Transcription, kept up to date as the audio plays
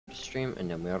stream, and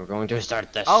then we are going to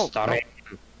start the Oh, story.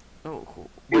 Oh, cool.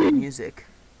 What music?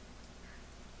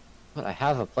 But I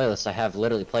have a playlist I have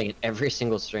literally playing in every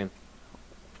single stream.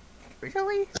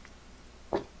 Really?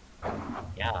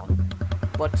 Yeah.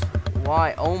 But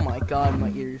why? Oh my god, my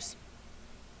ears.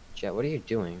 Jet, what are you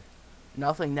doing?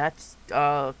 Nothing. That's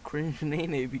cringe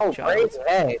name, big Oh, child.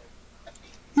 hey.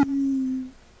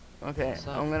 Okay, What's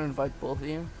up? I'm gonna invite both of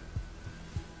you.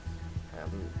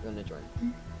 I'm gonna join.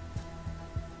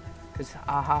 Cause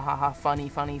ah ha ha ha,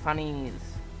 funnies.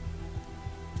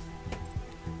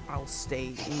 I'll stay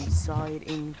inside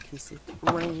in case it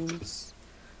rains.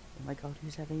 Oh my god,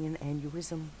 who's having an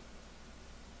aneurysm?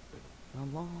 No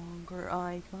longer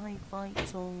I might fight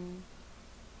song.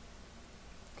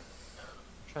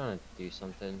 I'm trying to do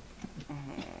something.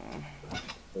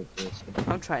 Like this.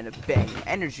 I'm trying to bang an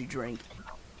energy drink.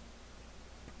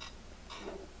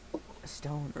 A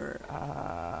stoner,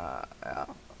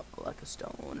 like a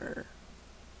stoner.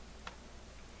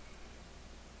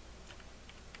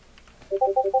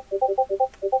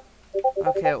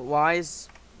 Okay, why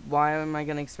am I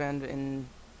gonna expand in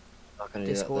Not gonna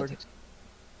Discord? do that.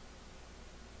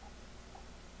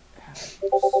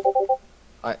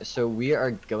 Alright, so we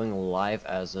are going live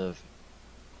as of.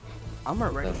 I'm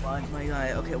already live, my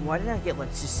guy. Okay, why did I get like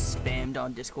just spammed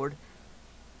on Discord?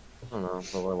 I don't know,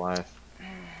 but we're live.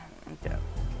 Okay,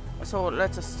 so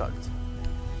let's just start.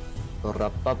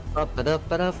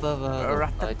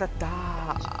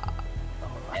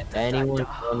 If anyone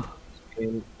wants to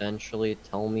stream, eventually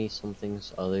tell me something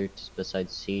other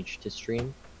besides Siege to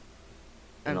stream.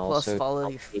 And plus also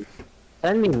follow.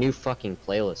 send me new fucking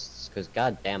playlists, cause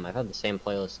goddamn, I've had the same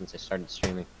playlist since I started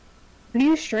streaming. What are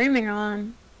you streaming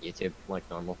on? YouTube, like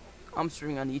normal. I'm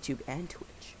streaming on YouTube and Twitch.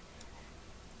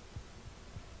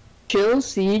 Chill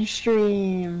Siege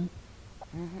stream.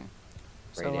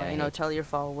 So Brady, I you know, hate tell your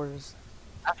followers.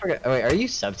 I forgot. Oh, wait, are you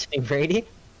sub to me, Brady?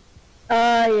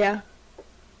 Yeah.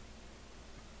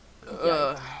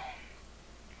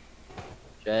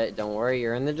 Jet, don't worry,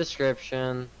 you're in the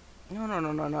description.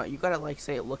 No. You gotta like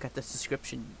say, look at this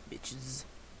description, bitches.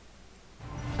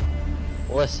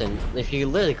 Listen, if you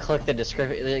literally click the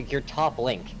description, like your top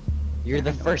link, you're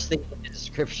the first thing in the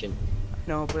description.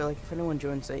 No, but like if anyone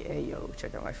joins, say, hey yo,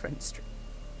 check out my friend's stream.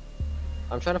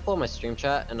 I'm trying to pull up my stream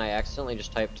chat, and I accidentally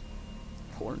just typed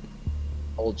Porn.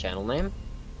 old channel name.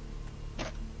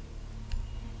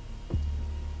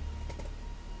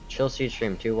 Chill Siege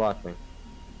stream 2, watch me.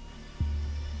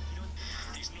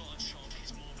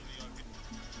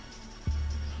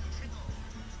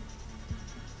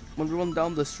 When we run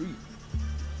down the street.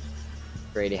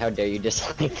 Brady, how dare you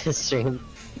dislike this stream?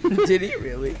 Did he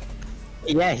really?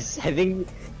 Yes, I feel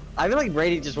like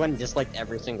Brady just went and disliked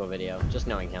every single video, just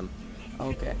knowing him.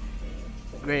 Okay.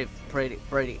 Great,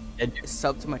 Brady.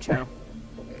 Sub to my channel.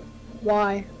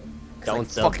 Why? Don't I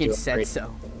sub fucking to said Brady.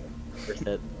 so.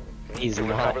 He's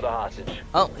Recover the not. hostage.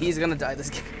 Oh, he's gonna die this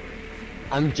game.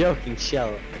 I'm joking,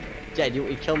 chill. Jed,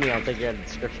 you kill me, I'll take you out of the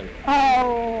description.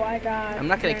 Oh, I got. I'm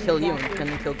not gonna kill you, I'm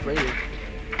gonna kill Brady.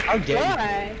 How dare you?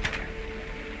 Why?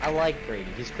 I like Brady.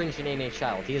 He's cringe and ain't a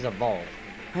child. He is evolved.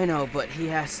 I know, but he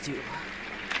has to.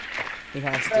 He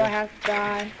has So I to. have to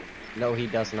die. No, he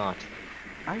does not.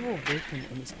 I will rape him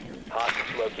in his pants.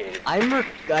 Hostage located.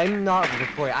 I'm not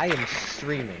recording. I am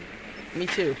streaming. Me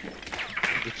too.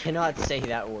 You cannot say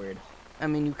that word. I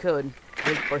mean, you could.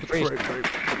 Rape.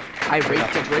 I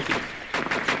raped a Brady.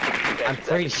 I'm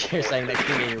pretty sure saying that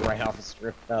can be right off the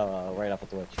strip. Right off of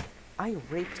Twitch. I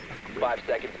raped a grape 5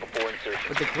 seconds before insertion.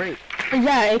 with a grape.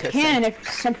 Yeah, it Consent. can if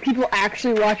some people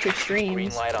actually watch your Green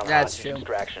streams. light on That's hostage true.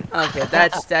 extraction. Okay,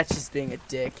 that's just being a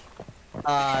dick.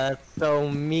 That's so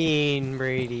mean,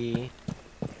 Brady.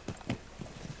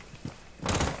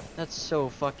 That's so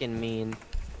fucking mean.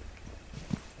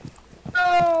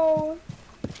 Oh.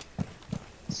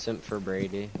 Simp for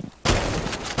Brady.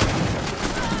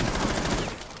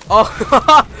 Oh!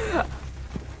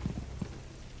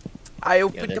 I Get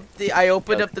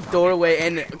opened up the doorway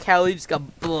and Callie just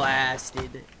got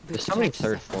blasted. There's somebody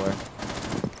third floor.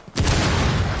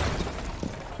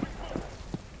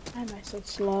 Why am I so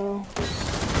slow?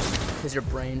 Cause your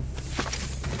brain.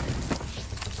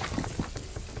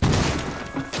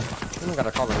 I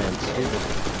gotta call the man stupid.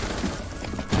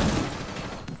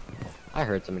 I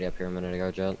heard somebody up here a minute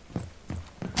ago, Jet.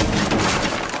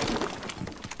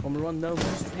 When we run down the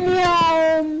street.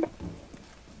 No.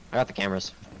 I got the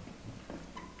cameras.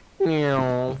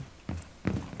 Meow.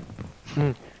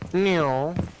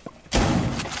 Meow.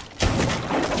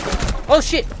 Oh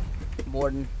shit!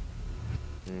 Morden.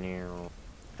 Meow.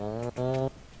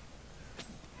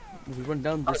 We run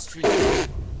down the street.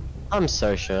 I'm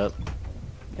so shit.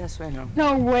 Yes, I know.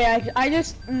 No way. I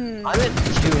just. I'm at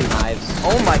 2 knives.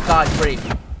 Oh my god, great.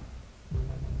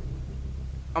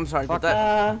 I'm sorry, but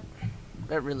Uh.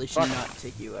 that really should not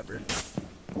take you ever.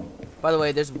 By the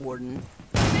way, there's Warden.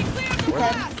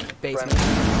 Basement.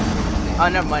 Oh,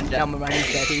 never mind. Never mind.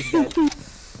 He's dead. He's dead.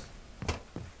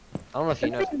 I don't know if you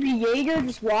know. The Jaeger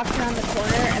just walked around the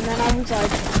corner, and then I was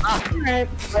like, alright.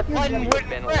 Button You've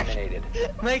been eliminated.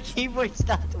 My keyboard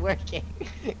stopped working.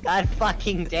 God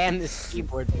fucking damn this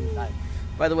keyboard sometimes.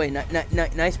 By the way,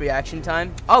 nice reaction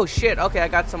time. Oh shit. Okay, I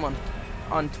got someone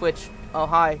on Twitch. Oh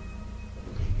hi.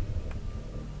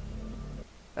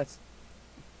 That's.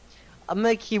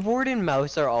 My keyboard and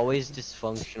mouse are always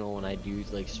dysfunctional when I do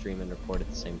like stream and record at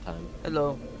the same time.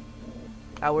 Hello.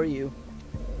 How are you?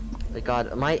 Like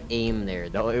God, my aim there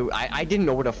though, I didn't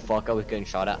know where the fuck I was getting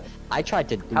shot at. I tried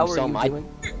to do How are something, you doing?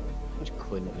 I just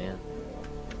couldn't, man.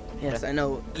 Yes, I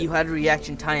know. You had a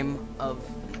reaction time of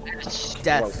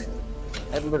death.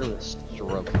 I had literally a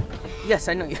stroke. Yes,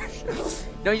 I know.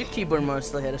 No, your keyboard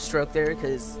mostly had a stroke there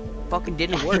because fucking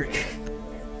didn't work.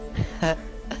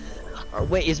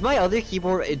 Wait, is my other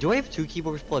keyboard? Do I have 2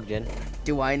 keyboards plugged in?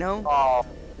 Do I know? Oh,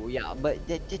 yeah, but.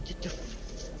 Need to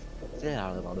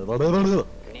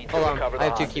Hold on, recover I the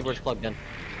have 2 hostage. keyboards plugged in.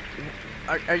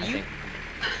 Are you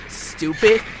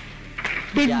stupid?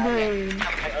 Big Yeah, brain. I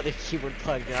have my other keyboard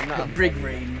plugged in. I'm not. Brig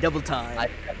brain, double time.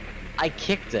 I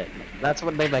kicked it. That's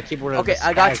what made my keyboard. Okay,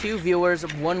 I got 2 viewers,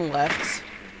 1 left.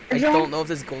 I Visual? don't know if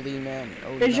this Goldie Man.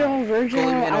 Oh, Visual, Virgil,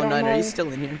 Goldie Man I don't 09, know. are you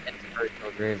still in here? It's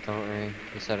Virgil Grave, don't worry.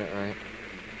 You said it right.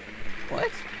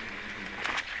 What?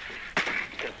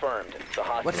 Confirmed. The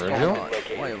hostage What's is going Virgil? on?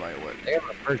 located. Why am I what? They have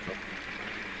a Virgil.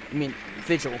 I mean,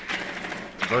 Vigil.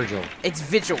 Virgil. It's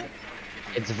Vigil.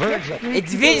 It's Virgil.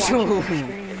 It's Vigil.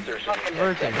 Insertion in 10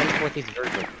 Virgil. seconds. Henceforth he's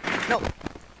Virgil. No.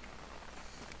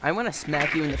 I want to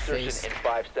smack you in the face. Insertion in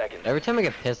 5 seconds. Every time I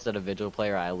get pissed at a Vigil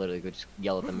player, I literally could just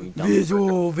yell at them. You dumb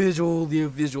Virgil. Visual, yeah,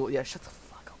 Visual. Yeah, shut the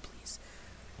fuck up, please.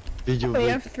 Vigil. Oh, you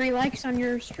have 3 likes on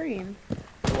your stream.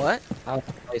 What? How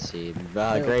spicy.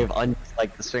 Grave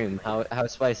unlike the stream. How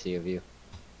spicy of you.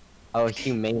 How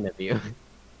humane of you.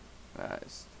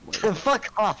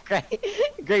 Fuck off, Grave.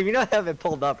 Grave, you don't have it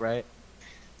pulled up, right?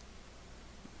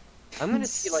 I'm gonna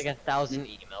see like 1,000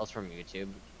 emails from YouTube.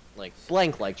 Like,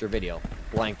 blank liked your video.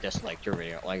 Blank disliked your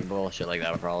video. Like, bullshit like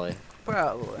that, probably.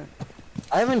 Probably.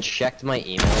 I haven't checked my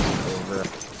emails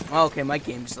over. Okay, my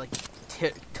game just like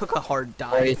took a hard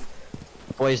dive.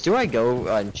 Boys, do I go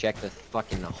and check the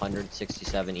fucking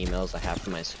 167 emails I have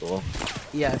from my school?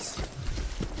 Yes.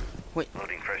 Wait.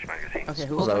 Loading fresh magazine. Okay,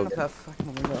 who Hold opened on. up that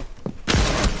fucking window?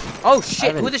 Oh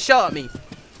shit! Who just shot at me?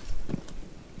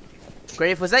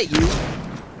 Grave, was that you?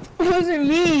 It wasn't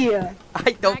me.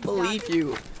 I don't believe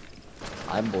you.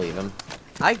 I believe him.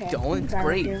 I Okay, don't. I'm It's proud of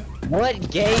great. you.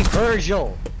 What gay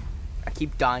Virgil? I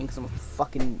keep dying because I'm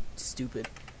fucking stupid.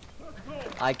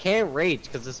 I can't rage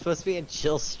because it's supposed to be a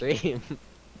chill stream.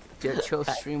 Get a chill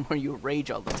stream where you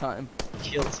rage all the time.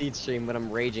 Chill seed stream, but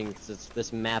I'm raging because it's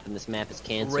this map and this map is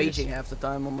cancerous. Raging half the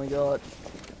time. Oh my god.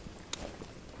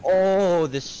 Oh,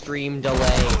 the stream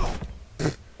delay.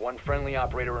 1 friendly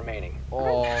operator remaining.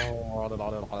 Oh.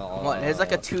 What? There's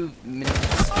like a 2 minute,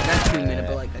 not 2 minute,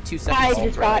 but like a 2 I seconds.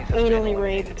 just got anally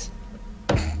raped.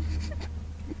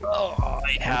 Oh,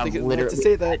 I I have think it's right literally. to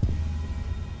say that.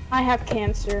 I have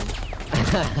cancer.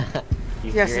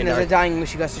 Yes, and there's a dying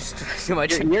wish you guys just too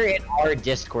much. You're in our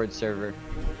Discord server.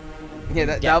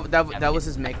 Yeah, Yeah. that was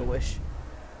his make a wish.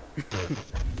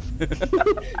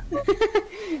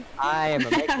 I am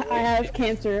a I have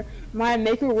cancer. My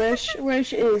make-a-wish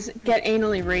is get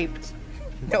anally raped.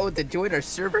 No, to join our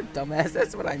server, dumbass.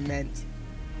 That's what I meant.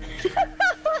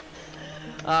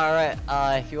 Alright,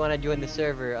 if you want to join the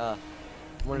server,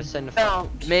 want to send a No.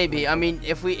 Maybe. I mean,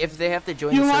 if they have to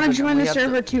join. You the want server, to join then we the have to-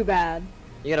 server too bad.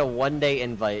 You get a 1-day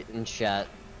invite in chat.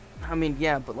 I mean,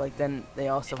 yeah, but like then they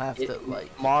also have to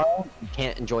like. Tomorrow, you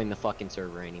can't join the fucking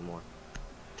server anymore.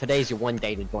 Today's your 1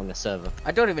 day to join the server.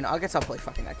 I don't even. I guess I'll play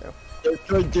fucking Echo.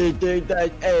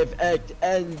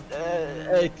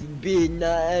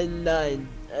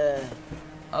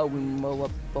 Oh, we mow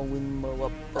up. Oh, we mow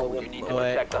up. Oh, we You need mow to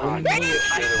up. protect the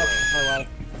hostage.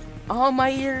 Oh,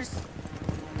 my ears.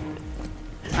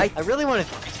 I really want to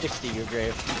 360 you,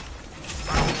 Grave.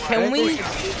 Can we?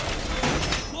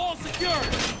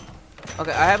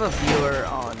 Okay, I have a viewer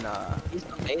on.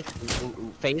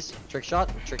 Face, trick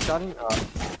shotting.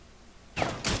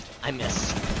 I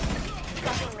missed.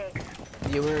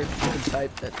 Viewer, you can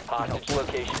type that. Hostage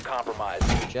location compromised.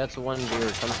 Jets 1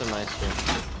 viewer, come to my stream.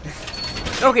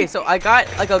 Okay, so I got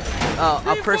like a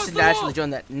person to actually join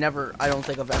that never. I don't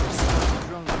think I've ever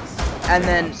seen. and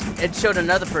then it showed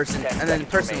another person, and then the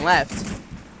person left.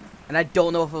 And I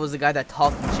don't know if it was the guy that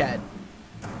talked in chat.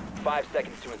 5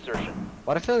 seconds to insertion.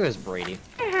 What I feel like it was Brady.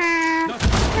 Oh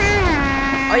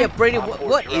yeah, Brady, Op 4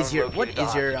 what drone is your located the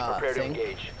hostage. Prepare to thing?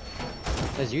 engage.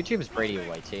 Because YouTube's Brady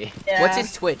YT. Yeah. What's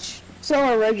his Twitch?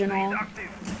 So original.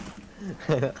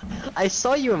 I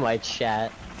saw you in my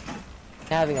chat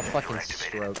having a fucking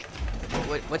stroke.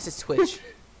 What's his Twitch?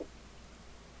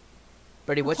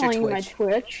 Brady, what's your Calling Twitch? my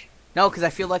Twitch. No, because I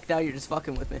feel like now you're just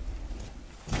fucking with me.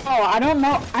 Oh, I don't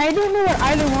know. I don't know what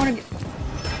either one of you.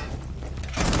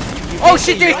 Oh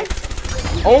shit, dude!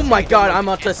 Oh my god, I'm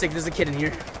autistic. There's a kid in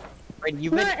here. Brady,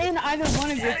 you've been. Not in either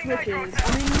one of your Twitches.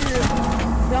 I mean, you're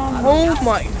dumb. Oh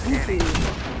my,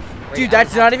 YouTube. dude,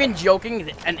 that's not even joking.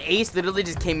 An ace literally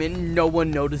just came in. No one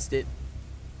noticed it.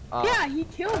 Yeah, he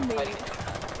killed me.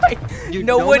 Dude,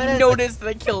 no no one matter- noticed that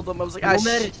I killed him. I was like, ah,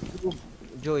 shit.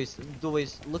 Joyce,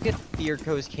 look at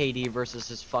Fearco's KD versus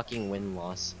his fucking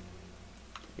win-loss.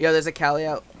 Yo, there's a Cali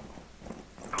out.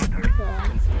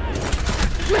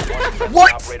 Friendly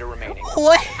What? operator remaining.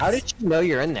 What? How did you know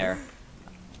you're in there?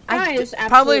 Guys, Probably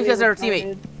absolutely because of our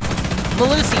retarded. teammate.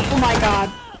 Malusi. Oh my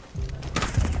god.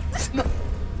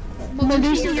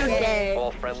 Medusa, you're gay.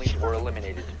 All friendlies were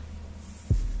eliminated.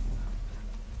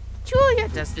 Julia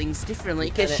does things differently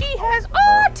because she has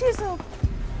autism.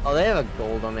 Oh, they have a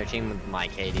gold on their team with my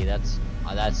KD.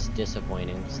 That's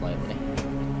disappointing slightly.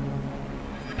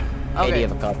 KD Okay,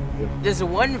 have a cup. there's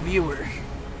one viewer.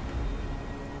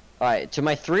 All right, to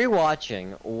my 3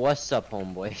 watching, what's up,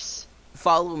 homeboys?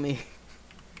 Follow me.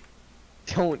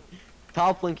 Don't.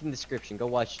 Top link in the description. Go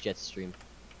watch Jet's stream.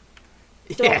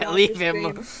 Yeah, watch leave his him.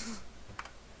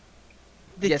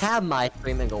 Then Yes. tab my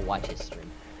stream and go watch his stream.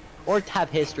 Or tab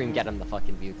his stream, get him the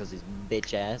fucking view because he's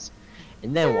bitch ass.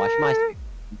 And then watch my stream.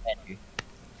 Better.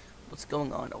 What's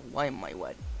going on? Why am I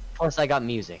wet? Plus, I got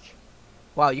music.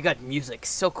 Wow, you got music.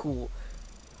 So cool.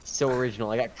 So original.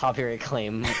 I got copyright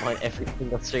claim on every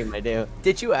single stream I do.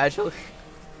 Did you actually?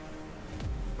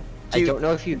 I Dude. don't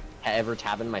know if you ever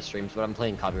tab in my streams, but I'm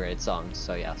playing copyrighted songs,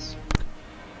 so yes.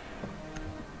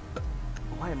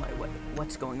 Why am I wet?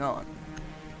 What's going on?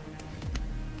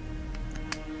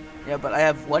 Yeah, but I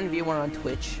have one viewer on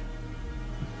Twitch.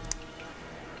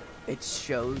 It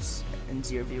shows and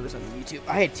 0 viewers on YouTube.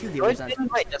 I had 2 viewers on.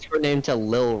 Change my Discord name to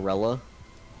Lil Rilla.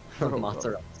 Lil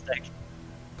Mozzarella stick.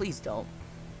 Please don't.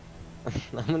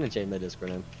 I'm gonna change my Discord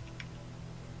name.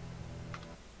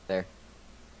 There.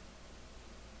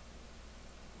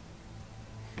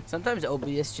 Sometimes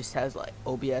OBS just has like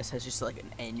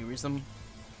an aneurysm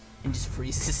and just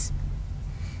freezes.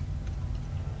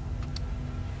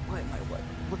 Why am I wet?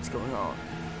 What's going on?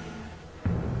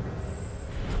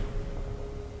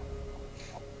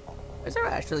 Is there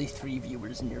actually 3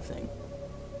 viewers in your thing?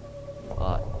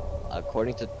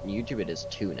 According to YouTube, it is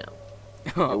 2 now.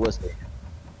 It Oh, was 3.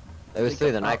 It was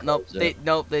 3 then I nope, closed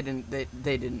it.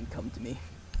 they didn't come to me.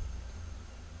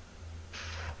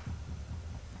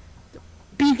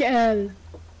 BL.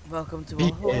 Welcome to a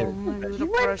Be- home of You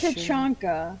went to depression.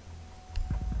 Chanka.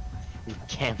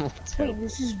 Camel toe. Wait,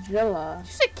 this is Villa. Did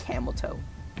you say camel toe?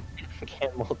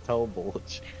 Camel toe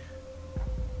bulge.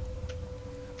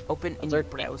 Open in That's your our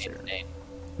browser. teammate's name.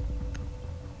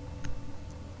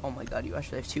 Oh my god, you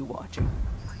actually have 2 watching.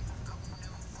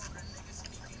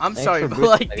 I'm Thanks sorry, for but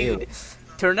boosting like, my dude, view.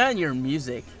 turn on your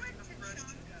music.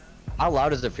 How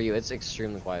loud is it for you? It's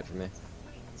extremely quiet for me.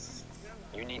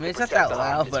 You I need mean, to it's not protect that the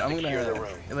loud, hostage but and I'm secure the gonna.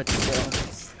 room. But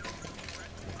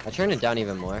still. I turned it down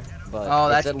even more, but Oh,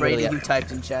 it's that's at Brady literally- who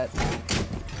typed in chat.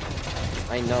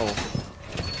 I know.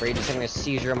 Brady's having a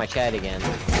seizure on my chat again.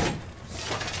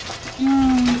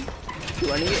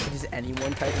 Does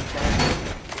anyone type in chat?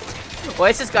 Why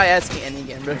is this guy asking any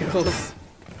again, Rickles?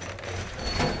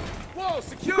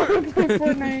 Play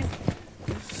Fortnite.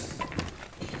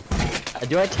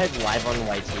 Do I type live on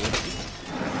YT?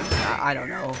 I don't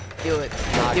know. Do it.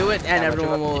 Not Do it, and that much of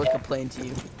everyone a will bitch. complain to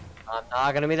you. I'm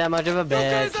not gonna be that much of a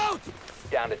bitch.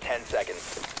 Down to 10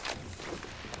 seconds.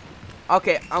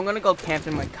 Okay, I'm gonna go camp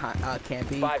in my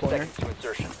campy 5 corner. seconds to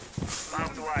insertion.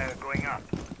 Barbed wire going up.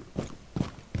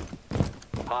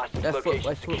 Hostage Left foot, location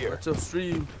right foot, secure. let's go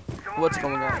stream. What's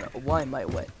going on? Why am I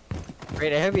wet?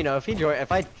 Brady, I hope you know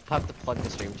if I have to plug the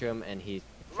stream to him and he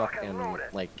fucking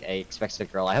like expects a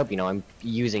girl, I hope you know I'm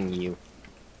using you.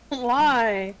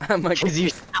 Why? I'm like, Cause you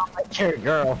sound like you're a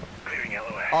girl. Clearing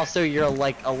LOA. Also, you're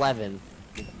like 11,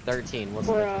 13. What's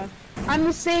the Bruh. I'm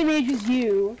the same age as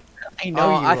you. I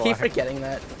know you I are. keep forgetting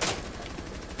that.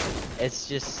 It's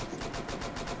just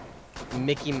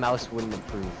Mickey Mouse wouldn't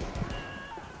approve.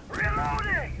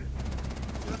 Reloading!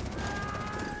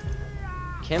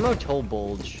 Camo toe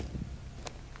bulge.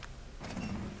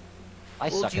 I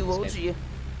suck at this game.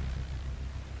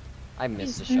 I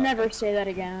miss the Please shot. never say that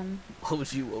again. OG.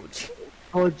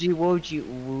 Oji woji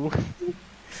woo.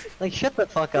 Like, shut the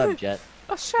fuck up, Jet.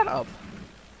 Oh, shut up.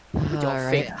 Don't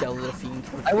Alright. fake Delta Fiend.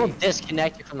 I will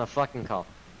disconnect you from the fucking call.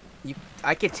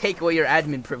 I can take away your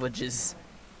admin privileges.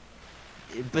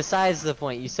 Besides the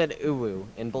point, you said uwu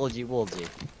and bulgy wolgy.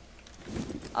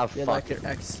 Oh You're fuck. like your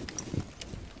ex.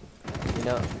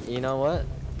 You know what?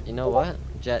 You know what?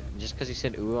 Jet, just because you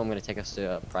said ooh, I'm gonna take us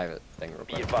to a private thing real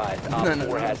Be quick. advised, No, Op no,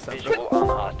 4 no, has stop. visual on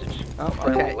the hostage. Oh,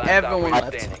 Friendly okay. last Everyone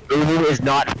operator left. standing. Ooh is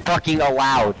not fucking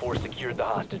allowed. Op 4 secured the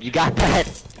hostage. You got that?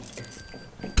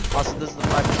 Also, this is the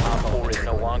fucking top. Op 4 is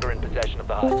no longer in possession of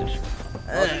the hostage.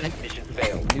 Mission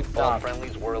failed. New All stop.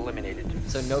 friendlies were eliminated.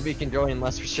 So nobody can join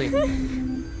unless we're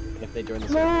streaming. If they join the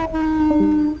server.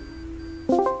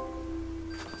 No.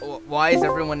 Why is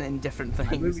everyone in different I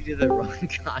things? moved to the wrong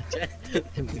content.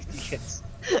 I moved Jet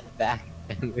back.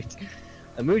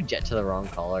 I moved Jet to the wrong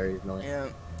caller. Really. Yeah.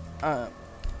 Oh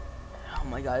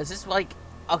my god, is this like...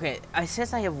 Okay, it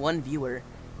says I have one viewer.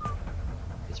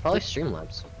 It's probably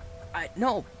Streamlabs.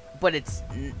 No, but it's...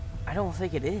 I don't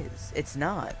think it is. It's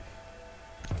not.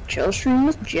 Chill stream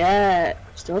with Jet.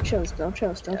 Still chill. Yeah,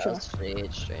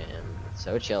 straight stream.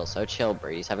 So chill.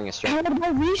 Brady's having a stream. How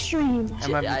about restream?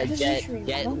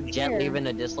 Jet leaving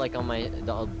a dislike on my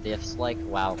dislike.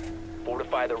 Wow.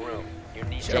 Fortify the room. You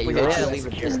need Shut Jet, up you with really that gotta shit. leave a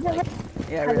dislike.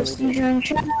 Yeah, I Have a really seizure do. in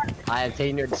chat. I have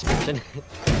taken your description.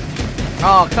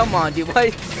 Oh, come on, dude. What?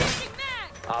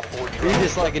 Op 4 Read drone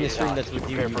this like in a located stream that's with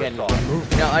you. hostage. You Prepare get for assault.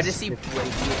 moved. No, I just see Brady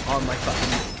on my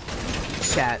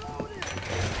fucking chat.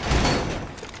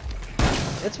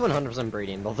 It's 100%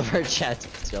 Brady in both of our chats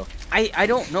still. I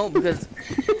don't know because...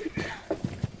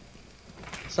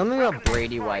 Something about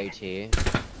Brady YT. You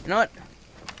know what?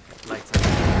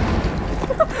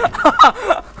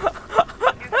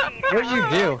 What did you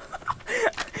do?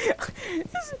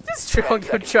 This drone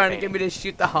kept trying to get me to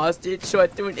shoot the hostage, so I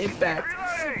threw an impact.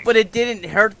 But it didn't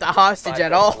hurt the hostage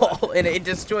at all, and it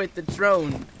destroyed the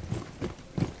drone.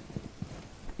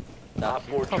 Op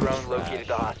 4 drone located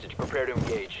the hostage. Prepare to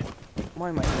engage. Why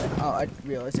am I dead? Oh, I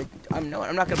realized I'm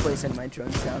not gonna place any of my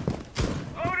drones down.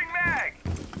 Loading mag.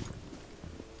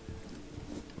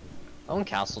 I want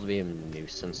Castle to be a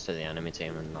nuisance to the enemy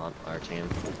team and not our team.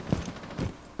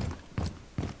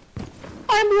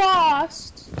 I'm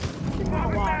lost. I'm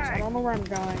not lost. I don't know where I'm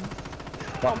going.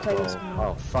 Don't play this one.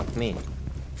 Oh, fuck me.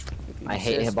 I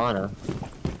hate Sis. Hibana.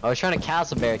 I was trying to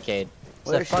castle barricade.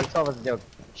 So Where is fuck she? off as a joke.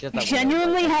 She has that window.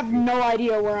 Genuinely have no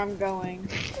idea where I'm going.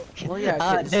 Well, yeah,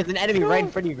 'cause- There's an enemy right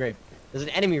in front of you, Grave. There's an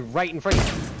enemy right in front of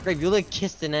you. Grave, you like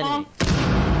kissed an enemy. You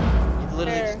literally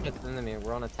Where? just kissed an enemy.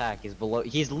 We're on attack. He's below.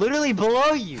 He's literally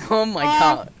below you. Oh my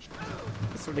god.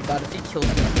 I swear to god, if he kills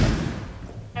me.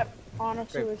 Yep.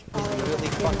 Honestly, Grave, it's he's probably. literally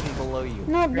fucking below you.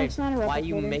 No, Grave, that's not a why are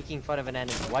you replicator. making fun of an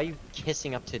enemy? Why are you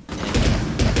kissing up to an enemy?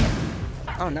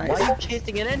 Oh, nice. Why are you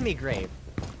kissing an enemy, Grave?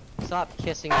 Stop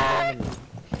kissing an enemy.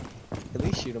 At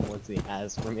least shoot him once in the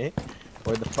ass for me.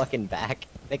 Or the fucking back.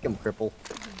 Make him cripple.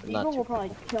 But not Eagle too. will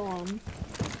probably kill him.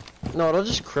 No, it'll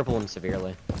just cripple him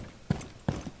severely.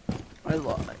 I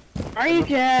lied. Are you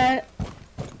Jet?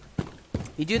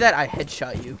 You do that, I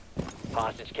headshot you.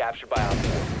 Hostage captured by Op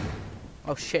 4.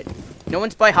 Oh shit. No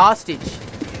one's by hostage.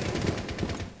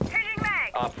 Changing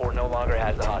mag. Op 4 no longer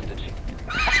has the hostage. Mission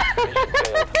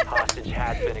failed. Hostage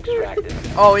has been extracted.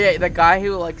 Oh yeah, the guy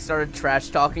who like started trash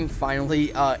talking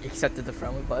finally accepted the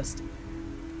friend request.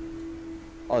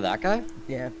 Oh, that guy?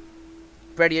 Yeah.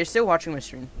 Brady, you're still watching my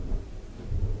stream.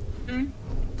 Hmm?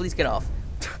 Please get off.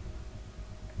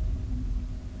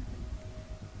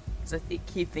 Cause I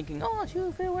keep thinking, oh,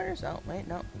 shoot, viewers. Oh, wait,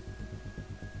 no.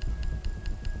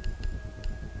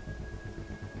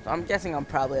 So I'm guessing I'll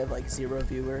probably have like 0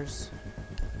 viewers.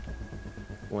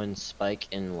 When Spike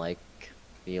and like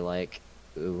be like,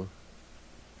 ooh.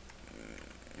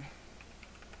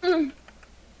 Did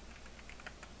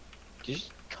you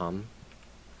just come?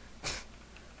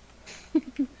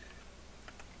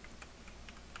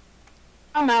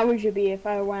 How mad would you be if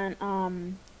I went,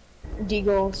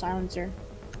 Deagle silencer?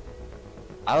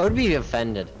 I would be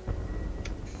offended.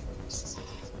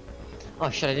 Oh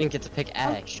shit, I didn't get to pick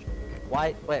Ash.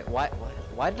 Why, wait, why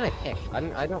did I pick?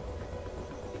 I don't.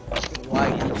 Why?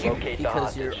 Need to Did you? locate the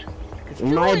Because you're. hostage.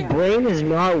 My brain is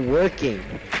not working.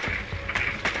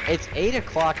 It's 8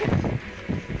 o'clock.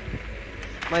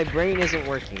 My brain isn't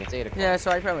working, it's 8 o'clock. Yeah, so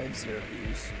I probably have 0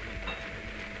 views.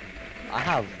 I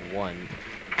have 1.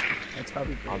 That's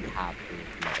probably I'm Brady. happy.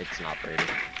 No, it's not Brady.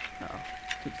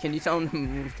 Can you tell him to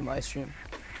move to my stream?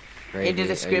 Brady, In the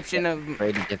description of.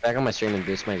 Brady, get back on my stream and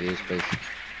boost my views, please.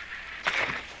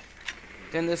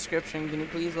 in the description. Can you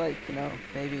please, like, you know,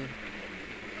 maybe...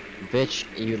 Bitch,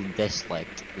 you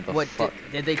disliked. The What, fuck?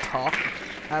 did they talk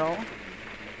at all?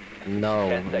 No,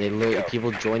 10 they seconds literally, to go.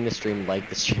 people joined the stream, liked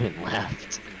the stream, and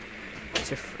left.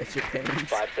 It's your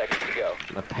parents. 5 seconds to go.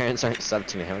 My parents aren't subbed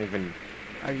to me. I don't even.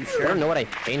 Are you I sure? don't know what I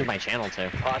changed my channel to.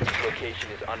 Hostage location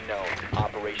is unknown.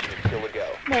 Operation is still a go.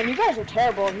 Man, you guys are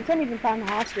terrible. You couldn't even find the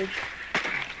hostage.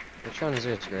 Which one is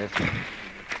it, Grave?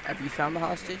 Have you found the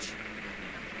hostage?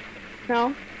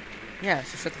 No? Yeah,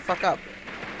 so shut the fuck up.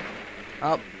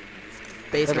 Up.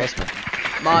 The Basement. basement.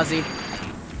 Mozzie.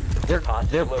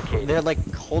 They're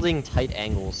like holding tight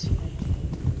angles.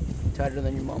 Tighter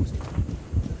than your mom's.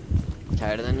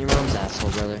 Tighter than your mom's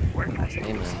asshole, brother.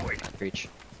 Amen. I preach.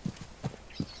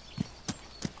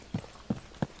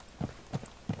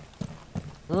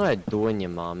 What am I doing, your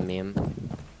mom, ma'am?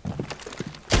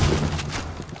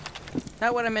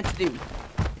 Not what I meant to do.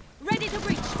 Ready to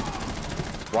breach.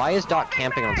 Why is Doc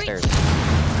camping on stairs?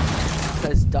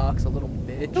 Because Doc's a little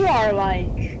bitch. You are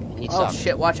like... He Oh sucks.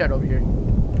 shit, watch out over here.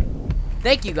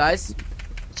 Thank you guys.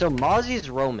 So Mozzie's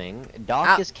roaming,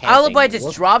 Doc is camping. Alibi just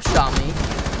Look- drop shot me.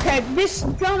 Okay, this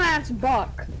dumbass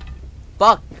Buck.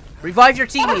 Buck, revive your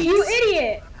Buck, teammates. you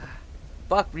idiot!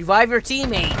 Buck, revive your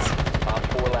teammates. Op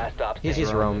 4 last stop. He's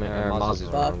standing. roaming, or Mozzie's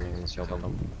Buck. roaming. He's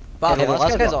joking. Buck, Yeah, the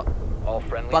last guy's all- All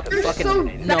friendly. Buck, You're fucking so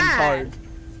numb bad. hard.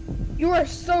 You are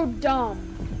so dumb.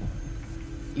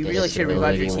 You really should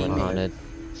revive your Disability teammate. wanted.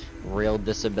 Real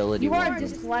disability You are wanted.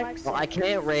 dyslexic. Well, I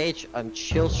can't rage. I'm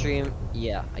chill stream.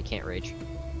 Yeah, I can't rage.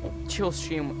 Chill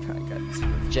stream. I got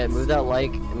Jet, move that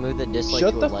like, move the dislike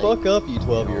Shut to the a like. fuck up, you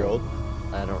 12-year-old.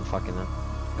 I don't fucking know.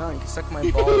 No, you can suck my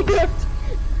balls.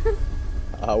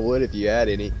 I would if you had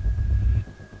any.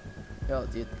 Yo,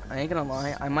 dude, I ain't gonna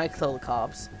lie. I might kill the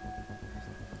cops.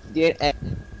 Dude,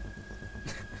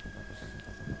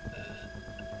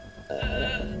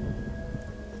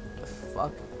 The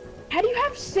fuck? How do you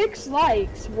have 6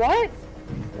 likes? What?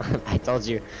 I told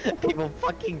you, people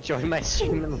fucking join my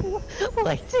stream and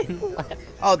liked it.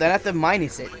 Oh, then I have to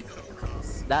minus it.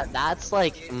 That's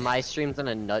like my streams in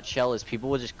a nutshell. Is people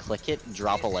will just click it,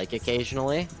 drop a like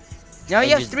occasionally. Now you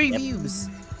And have just 3 dip. views.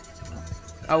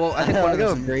 Oh well, I think one I of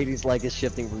know those. Brady's like is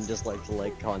shifting from dislike to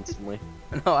like constantly.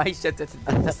 No, I set that to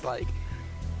dislike.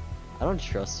 I don't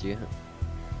trust you.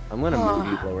 I'm gonna move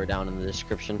you lower down in the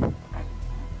description.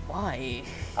 Why?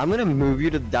 I'm gonna move you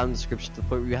to the down description to the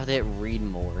point where you have to hit read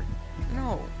more.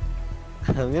 No.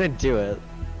 I'm gonna do it.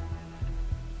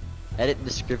 Edit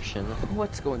description.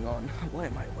 What's going on? Why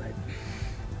am I wet?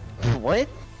 What?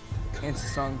 Answer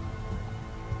song.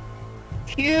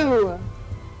 Q.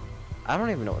 I don't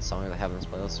even know what song I have in this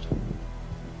playlist.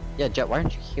 Yeah, Jet, why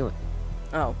aren't you healing?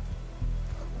 Oh.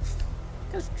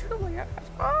 Because truly I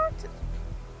got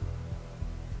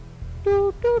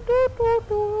Do, do, do, do,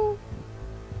 do.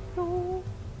 Do.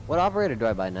 What operator do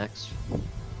I buy next?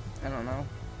 I don't know.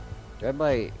 Do I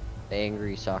buy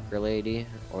angry soccer lady,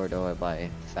 or do I buy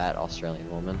fat Australian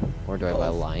woman, or do I buy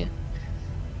Both. lion?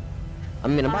 I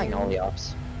mean, I'm buying all the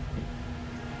ops.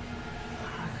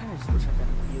 I kind of just wish I got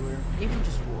a viewer. Even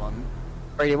just one.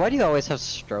 Brady, why do you always have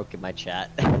stroke in my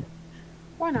chat?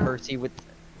 Why not? Percy with...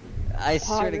 I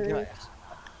swear to God. Poggers.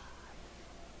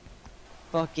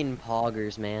 Fucking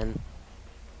poggers, man.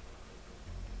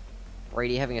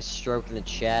 Brady having a stroke in the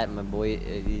chat, my boy,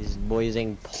 these boys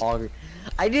saying pogger.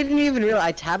 I didn't even realize,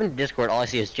 I tab into Discord, all I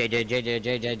see is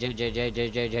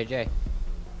JJ.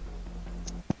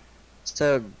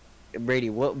 So, Brady,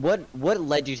 what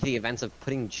led you to the events of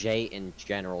putting J in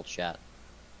general chat?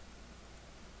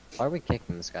 Why are we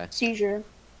kicking this guy? Seizure.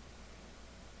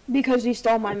 Because he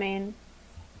stole my main.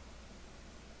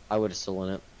 I would have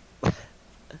stolen it.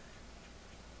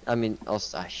 I mean,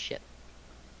 shit.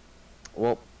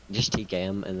 Well, just TK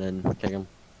him and then kick him.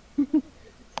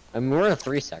 I mean, we're in a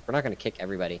 3-stack. We're not gonna kick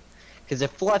everybody. Because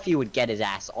if Fluffy would get his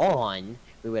ass on,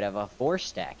 we would have a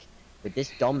 4-stack. But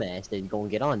this dumbass that gonna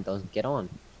get on doesn't get on.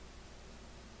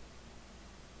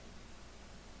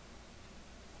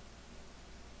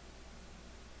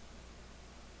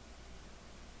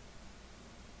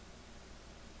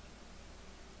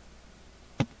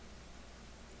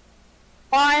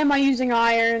 Why am I using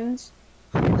irons?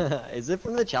 Is it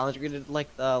from the challenge we did like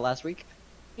last week?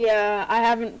 Yeah, I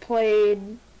haven't played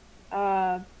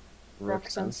Rook Rook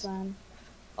since since. then.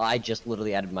 I just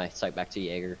literally added my site back to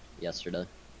Jaeger yesterday.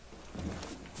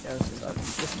 Yeah, this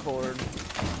is Discord.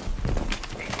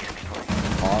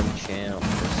 Hog champ,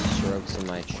 there's strokes in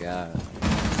my chat.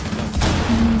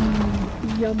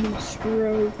 Yummy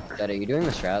stroke. Dad, are you doing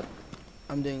the strat?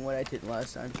 I'm doing what I did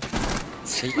last time.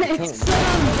 It's set on burst.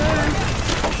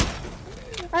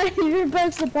 I even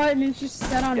press the button, it's just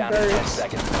set on Down to 10 burst.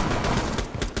 seconds.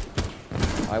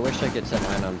 I wish I could set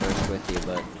mine on burst with you,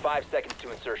 but 5 seconds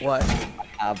to insertion. What? I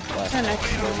have The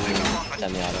next one.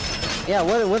 semi-auto. Yeah,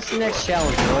 what's the next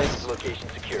challenge, boys? Location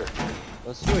secure.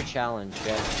 Let's do a challenge,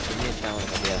 guys. Give me a challenge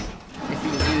idea. If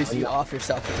you lose, you off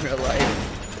yourself in real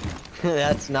life.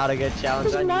 That's not a good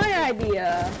challenge. This is my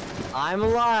idea. I'm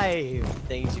alive.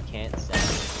 Things you can't say.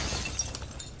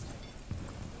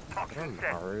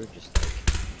 Maru just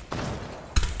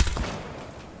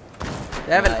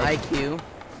They have an Nice. IQ.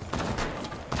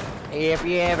 if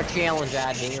you have a challenge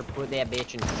out here, put that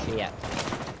bitch in shit.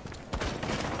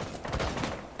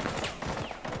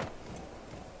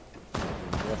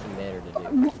 Nothing better to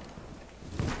do.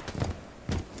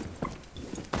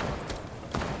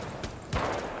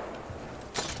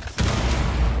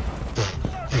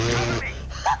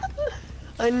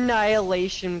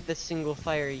 Annihilation with a single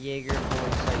fire Jaeger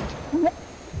full sight.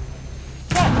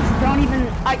 Don't even.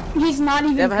 He's not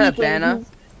even. They ever had a peeking. banner?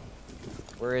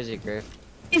 Where is it, Griff?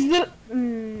 Is the?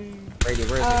 Brady,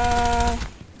 where is it?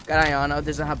 Got Iano,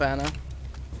 there's a Habana.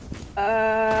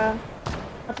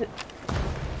 What's it?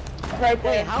 Right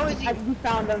there. Wait, how is he- We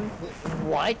found him.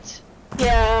 What?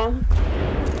 Yeah.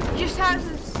 He just has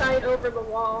his sight over the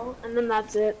wall, and then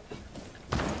that's it.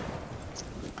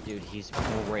 Dude, he's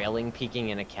railing peeking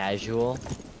in a casual,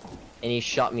 and he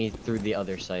shot me through the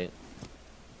other site.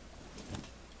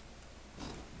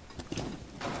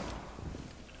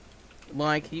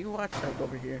 Mike, can you watch like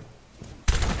over here?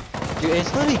 Dude,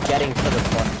 it's literally getting to the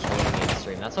fucking killing me in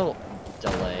stream. That's a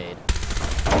delayed.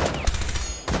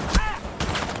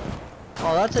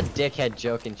 Oh, that's a dickhead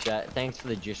joke in chat. Thanks for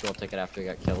the juice roll ticket after he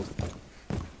got killed.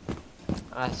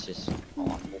 That's just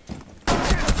awful.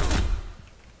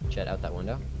 Chat out that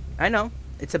window. I know.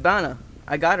 It's Habana.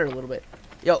 I got her a little bit.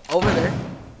 Yo, over there.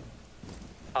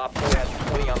 Op 4 has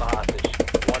 20 on the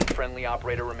hostage. One friendly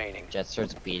operator remaining. Jet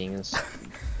starts beating his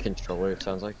controller, it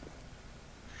sounds like.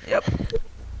 Yep. And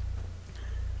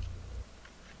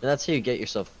that's how you get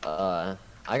yourself, I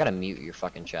gotta mute your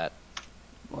fucking chat.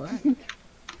 What?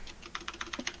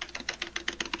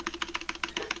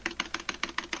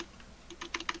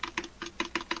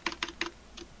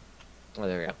 Oh,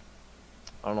 there we go.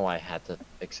 I don't know why I had to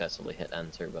excessively hit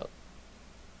enter, but...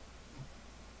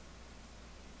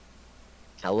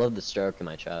 I love the stroke in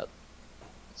my chat.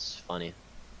 It's funny.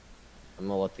 I'm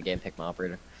gonna let the game pick my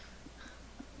operator.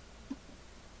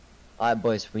 Alright,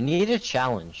 boys, we need a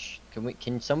challenge.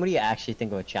 Can somebody actually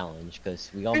think of a challenge?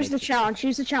 Because we all Here's the make challenge.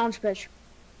 Here's the challenge pitch.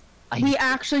 I- We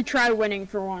actually try winning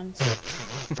for once.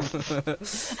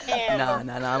 Nah,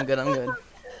 I'm good, I'm good.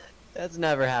 That's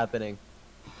never happening.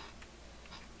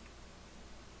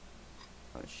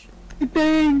 Oh shit.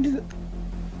 Banged.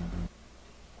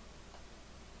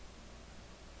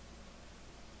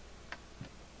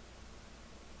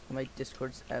 My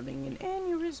Discord's having an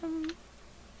aneurysm.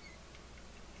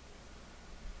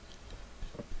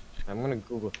 I'm gonna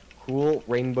Google cool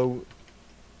Rainbow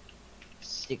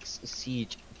Six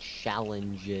Siege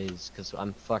challenges, because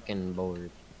I'm fucking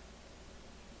bored.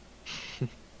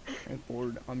 I'm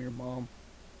bored. I'm your mom.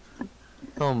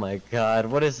 Oh my god,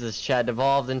 what is this chat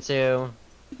devolved into?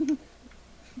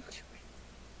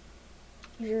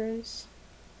 Yours.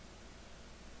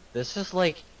 This is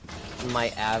like my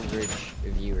average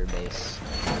viewer base.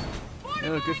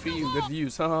 Oh, good for you. Good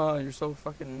views. Haha, you're so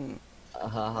fucking...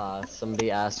 Haha, somebody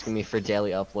asking me for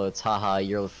daily uploads. Haha,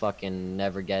 you're fucking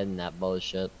never getting that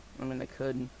bullshit. I mean, I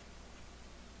could.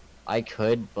 I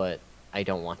could, but I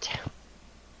don't want to.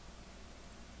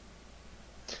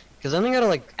 Because then I gotta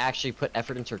like actually put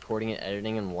effort into recording and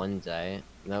editing in one day.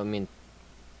 That would mean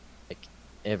like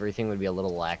everything would be a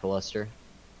little lackluster.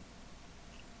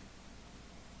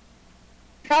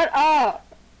 Shut up.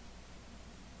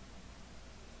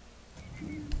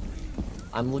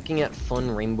 I'm looking at fun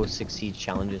Rainbow Six Siege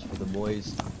challenges for the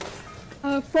boys.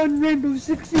 Fun Rainbow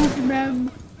Six Siege,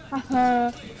 ma'am.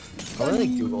 Haha. I really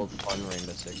googled fun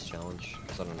Rainbow Six challenge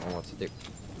because I don't know what to do.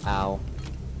 Ow.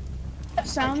 That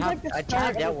sounds like the I start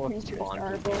tabbed out of a what Pinterest spawned.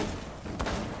 article.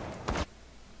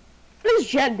 What is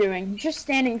Jet doing? He's just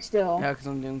standing still. Yeah, because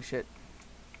I'm doing shit.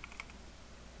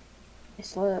 He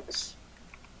slips.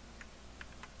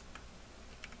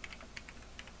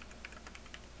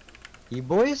 You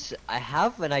boys, I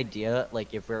have an idea,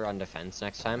 like, if we're on defense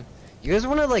next time. You guys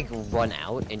want to, like, run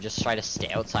out and just try to stay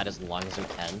outside as long as we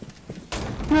can?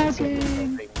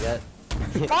 Nothing. Yet?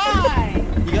 Bye.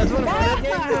 You guys want to run out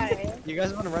game? Bye. You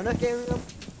guys want to run out game?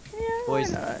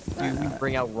 Boys, you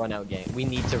bring out run out game. We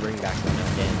need to bring back run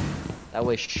out game. That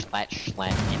way schlat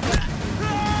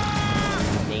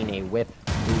Nene whip.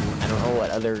 Ooh, I don't know what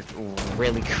other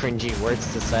really cringy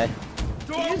words to say.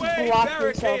 He just blocked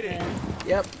himself in.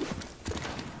 Yep.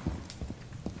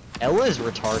 Ella's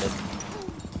retarded.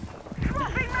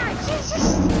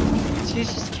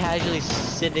 She's just casually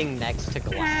sitting next to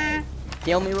Goliath.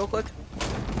 Heal me real quick,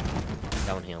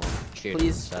 Don't heal him. Shoot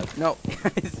please. him. No,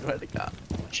 I swear to God.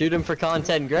 Shoot him for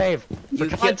content, Grave. For You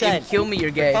content. kill me, you're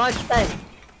gay. Content.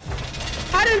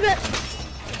 How did it?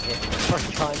 For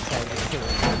content.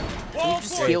 You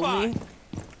just heal me.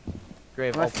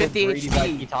 Grave, I'm I'll at put 50 Brady HP. back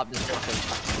in the top description.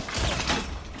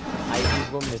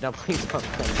 These woman is not playing top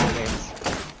games.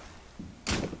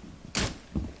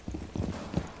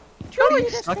 Truly, you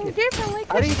this suck thing at- differently.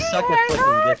 How do you suck at flicking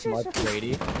this much, much?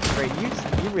 Brady?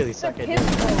 Brady, you really suck at it.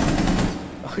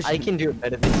 Oh, I can do it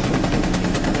better than you.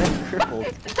 I'm crippled.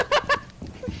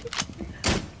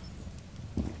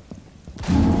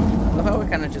 I love how we're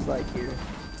kind of just like here.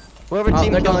 Whoever Oh,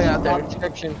 team they're kill going for out there. top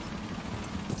description.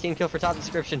 Team kill for top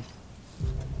description.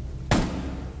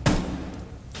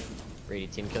 Brady,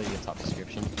 team kill, you get top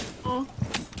description. Oh.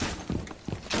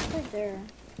 Right there.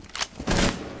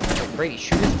 Brady,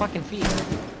 shoot his fucking feet.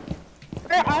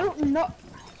 I don't know.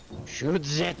 Shoot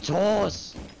the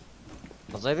toes.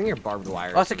 Also, I think you're barbed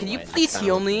wire. Also, can you somewhere. please Kinda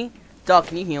heal like- me? Doc,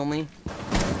 can you heal me? You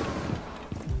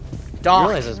Doc,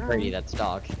 realize it's Brady, that's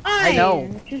Doc. I know.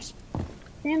 Just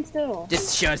stand still.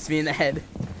 just shoots me in the head.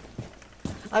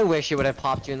 I wish he would have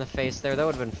popped you in the face there. That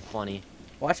would have been funny.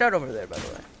 Watch out over there, by the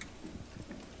way.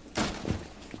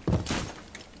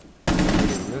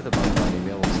 Move the bug body,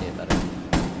 maybe we'll see it better.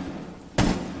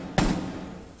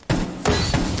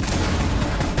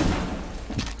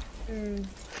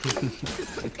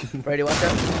 Brady, watch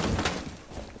out.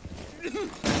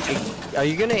 Are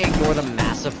you gonna ignore the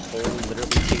massive hole literally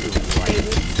to your right?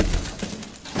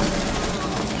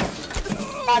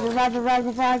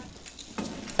 Revive.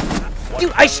 Dude,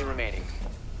 One friendly remaining.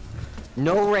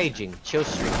 No raging. Chill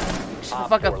streak. Shut the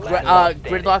fuck up. Op 4 last stop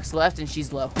standing. Gridlock's left and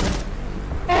she's low.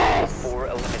 4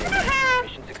 eliminated.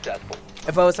 Mission successful.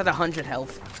 If I was at 100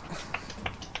 health.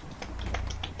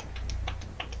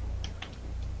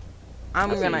 I'm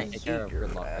gonna Take eat care of your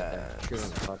Gridlock right there. Shoot him in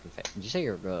the fucking face. Did you say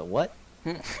you're what?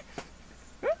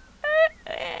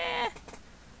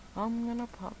 I'm gonna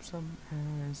pop some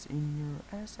ass in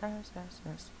your ass.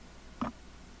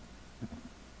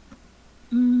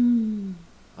 Mm.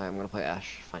 I'm gonna play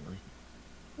Ash finally.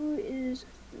 Who is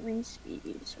 3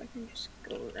 speed? So I can just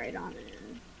go right on it.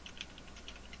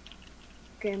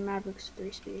 Okay, Maverick's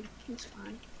 3 speed. That's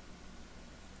fine.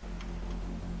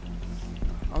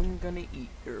 I'm gonna eat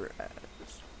your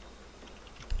ass.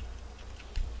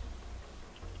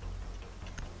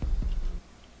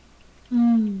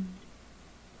 Mm.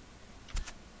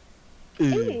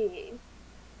 Hey,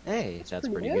 Hey, that's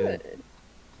pretty good.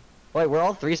 Wait, we're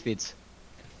all 3 speeds.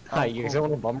 Oh, Hi, you guys cool.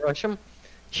 want to bum rush him?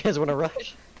 You guys want to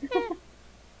rush?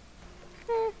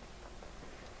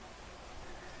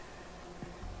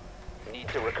 Need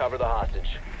to recover the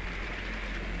hostage.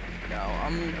 No,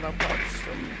 I'm gonna pop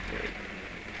some.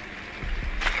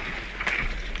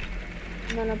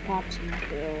 I'm gonna pop some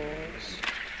kills.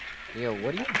 Yo,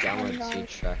 what do you download no.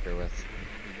 Siege Tracker with?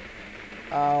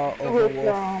 With,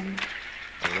 Overwolf.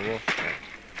 Werewolf? Oh.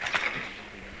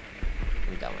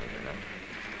 I'm downloading it now.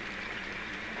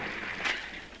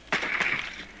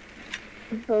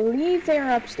 I believe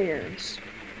they're upstairs.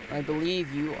 I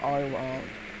believe you are wrong,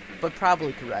 but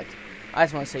probably correct. I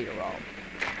just want to say you're wrong.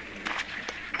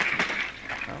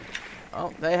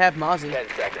 Oh, they have Mozzie. 10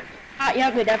 seconds.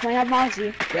 Yeah, they definitely have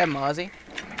Mozzie. They have Mozzie.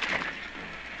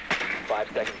 5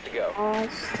 seconds to go.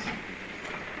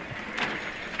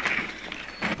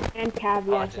 And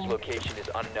Caveat. Hostage location is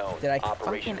unknown. Did I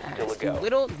Operation fucking is still a ask you, go.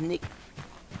 little Nick?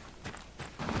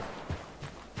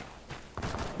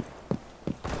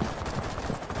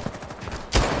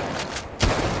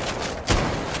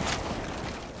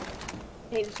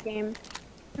 Hate this game.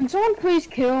 Can someone please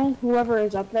kill whoever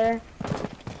is up there?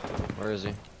 Where is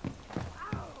he?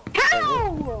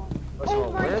 How? First of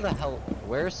all, where the hell?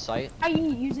 Where's Sight? Are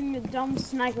you using the dumb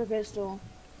sniper pistol?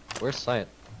 Where's Sight?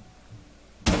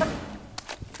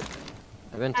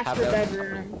 I've been tapped Master out.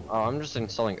 bedroom. Oh, I'm just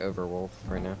installing Overwolf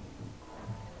right now.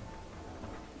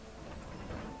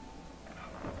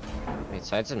 Wait,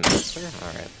 Sight's in Master?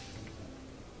 Alright.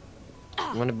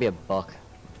 I'm gonna be a buck.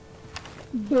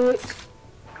 But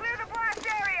Clear the blast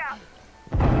area!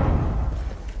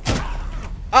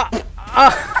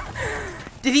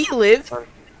 Did he live?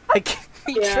 I can't.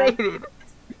 He Yeah. traded.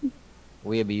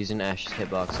 We'll be using Ash's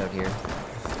hitbox out here.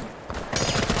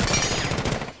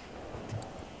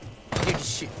 Dude,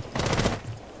 just shoot.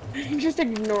 I'm just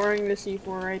ignoring the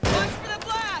C4 right there.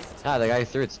 Ah, the guy who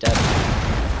threw it's dead.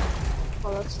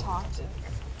 Oh, that's toxic.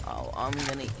 Oh, I'm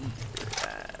gonna eat your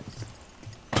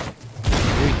ass.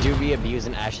 We do be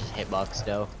abusing Ash's hitbox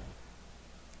though.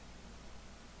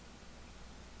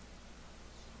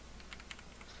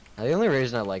 The only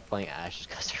reason I like playing Ash is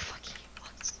because they're fucking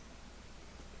hitbox.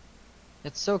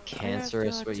 It's so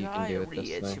cancerous what you can do with this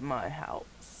It's thing. my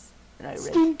house, and I read.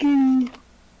 Stinky.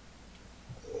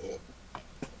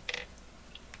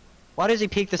 Why does he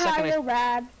peek the second You're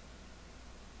rad.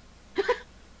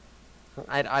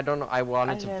 I don't know, I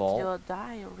wanted to have vault. your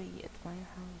diary at my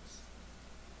house.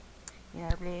 Yeah,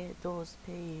 I read those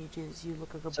pages. You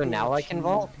look like a So now I bitch, can you-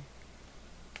 vault?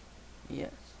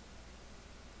 Yes.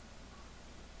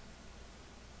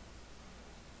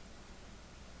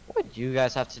 Why do you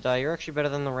guys have to die? You're actually better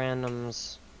than the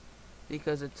randoms.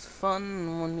 Because it's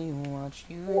fun when we watch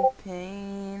you in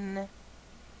pain.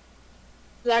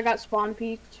 I got spawn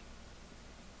peaked.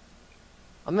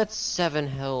 I'm at 7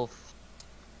 health.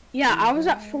 Yeah, I was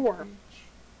at 4.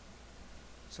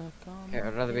 Suck on Here, my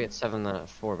I'd rather be at dick. 7 than at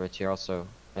 4, but you're also...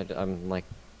 I'm like...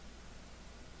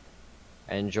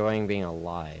 enjoying being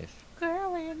alive.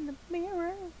 Girl in the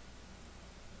mirror.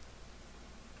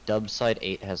 Dubside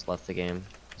 8 has left the game.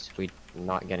 So we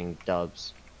not getting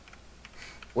dubs.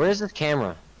 Where is this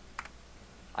camera?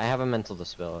 I have a mental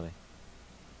disability.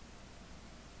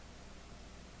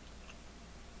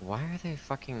 Why are they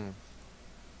fucking...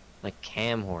 like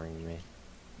cam whoring me?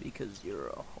 Because you're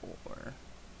a whore.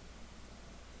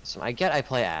 So I get I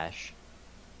play Ash.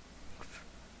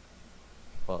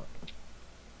 Well,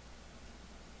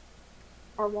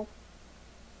 Horrible.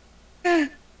 I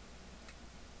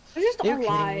was just Are you kidding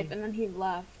alive, me? and then he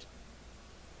left.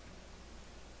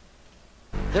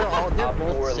 they're Op both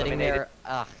 4 sitting eliminated. there.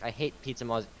 Ugh, I hate Pizza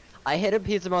Mozzie. I hit a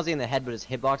Pizza Mozzie in the head, but his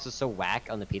hitbox is so whack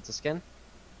on the pizza skin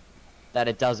that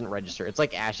it doesn't register. It's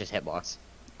like Ash's hitbox.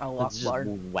 Allah It's just Akbar.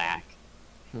 whack.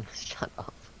 Shut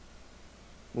up.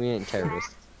 We ain't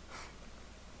terrorists.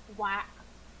 Whack.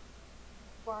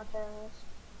 For terrorists.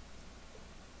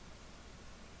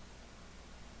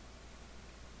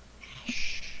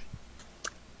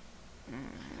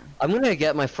 I'm gonna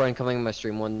get my friend coming on my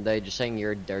stream one day just saying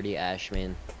you're a dirty Ash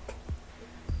man.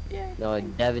 Yeah. No,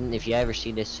 Devin, if you ever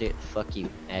see this shit, fuck you.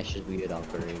 Ash is weird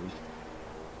operating.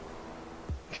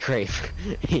 Grave.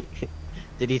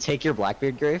 Did he take your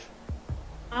Blackbeard, Grave?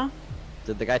 Huh?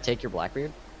 Did the guy take your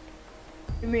Blackbeard?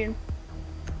 You mean?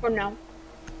 Or no?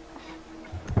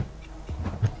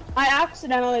 I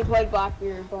accidentally played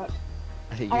Blackbeard, but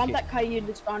I want that Caillou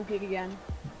to spawn peak again.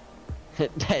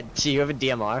 Do you have a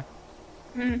DMR?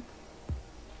 Hmm.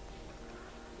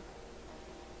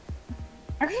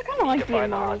 I actually kind of like To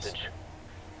find the DMRs. hostage.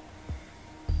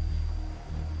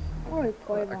 I don't really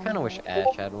play I them. kind of wish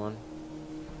Ash had one.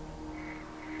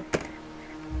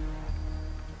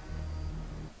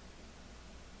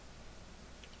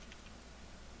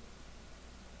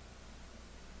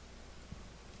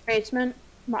 Basement,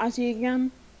 Mozzie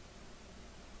again.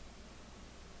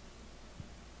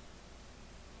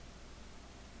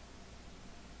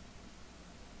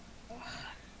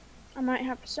 I might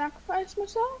have to sacrifice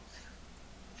myself.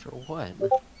 For what?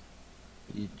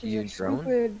 You There's a drone?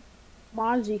 stupid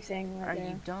Mozzie thing Are right there.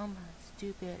 you dumb,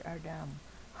 stupid, or dumb?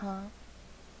 Huh?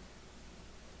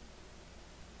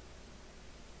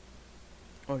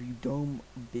 Are you dumb,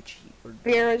 bitchy, or dumb?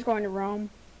 Beer is going to Rome.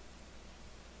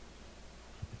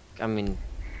 I mean,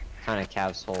 kind of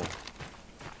Cav's whole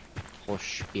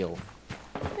spiel.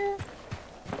 Yeah.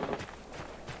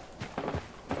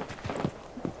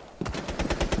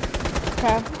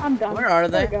 Okay, I'm done. Where are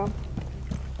There they? we go.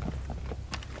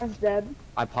 That's dead.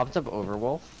 I popped up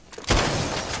Overwolf,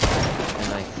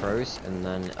 and I froze, and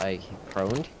then I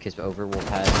proned, because Overwolf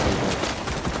has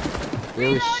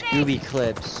those Scooby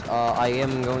clips. I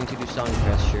am going to do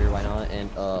Songfest, sure, why not?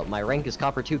 And my rank is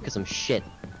Copper 2, because I'm shit.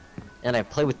 And I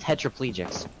play with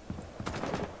tetraplegics.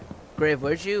 Grave,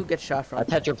 where'd you get shot from? A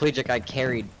tetraplegic I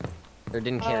carried, or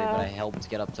didn't carry, but Uh, I helped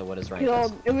get up to what his rank is.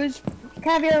 Killed. It was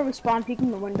Caviar was spawn peeking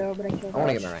the window, but I killed I want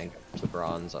to get Rush. my rank to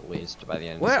bronze at least by the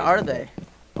end. of the Where season. are they?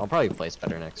 I'll probably place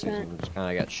better next season. Just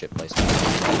kind of got shit placed.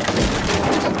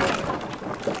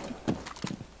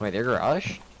 Wait, they're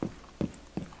garage?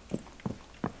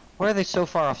 Why are they so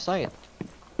far off site?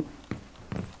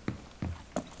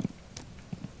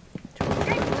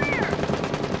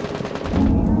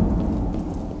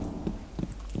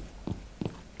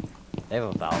 They have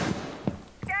a valve.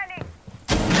 Scanning.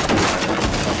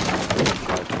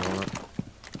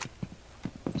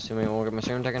 Assuming we'll get my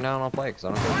stream taken down, I'll play because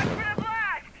I don't Watch give a for shit. the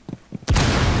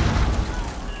blast.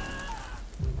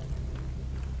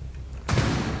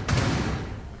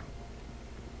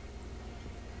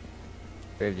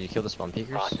 Dave, did you kill the spawn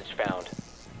peakers? Hostage found.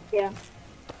 Yeah.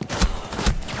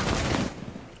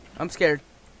 I'm scared.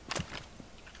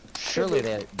 Surely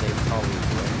they probably will.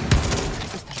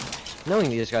 Knowing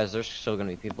these guys, there's still gonna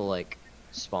be people like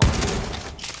spawning.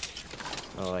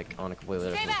 Oh, like on a completely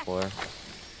different floor.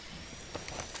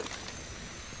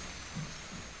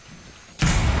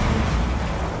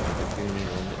 I do need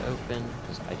one to open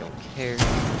because I don't care.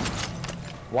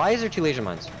 Why is there 2 Legion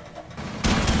mines?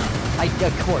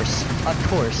 Of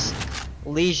course.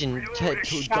 Legion to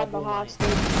Shot the double mine. hostage.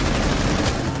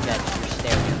 That you're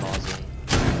staring at Halsey.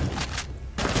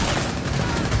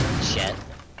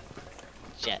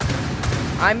 Jet.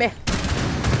 I'm a.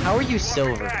 How are you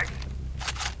silver?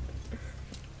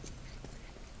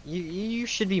 You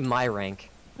should be my rank.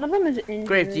 One of them is injured.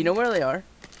 Grape, do you know where they are?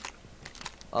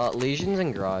 Legions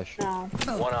and Garage. No.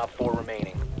 1 op 4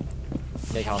 remaining.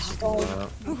 Take hostage.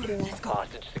 Okay.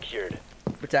 Hostage secured.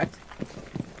 Protect.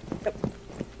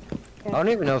 I don't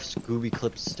even know if Scooby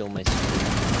Clip's still my screen.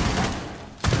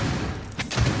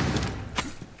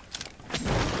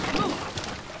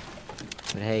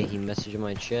 But hey, he messaged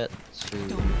my chat, so...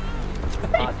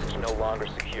 Hostage no longer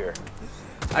secure.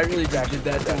 I really did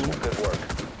that Successful. too. Good work.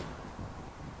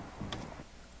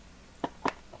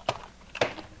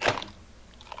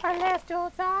 I left your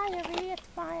diary at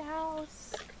my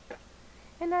house.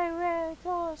 And I read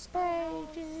those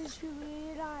pages you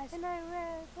realize. And I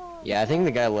read those Yeah, I think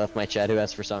the guy left my chat who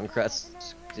asked for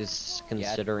Songcrest is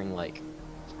considering, like,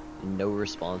 no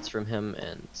response from him,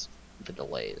 and the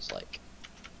delay is, like,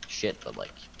 shit, but,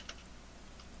 like...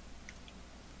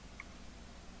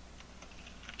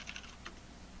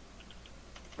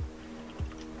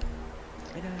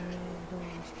 And I read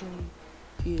those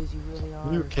pages you really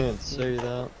are. You can't say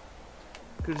that.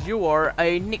 Cause you are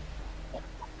a Nick.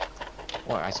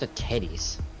 What? I said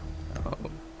teddies. Oh.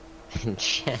 In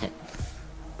chat. And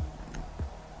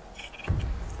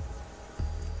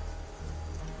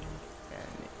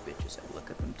bitches, I look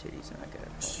at them titties and I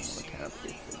gotta fucking look how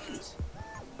big titties.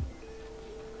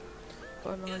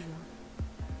 But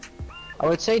I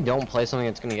would say don't play something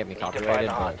that's gonna get me Need to find copyrighted,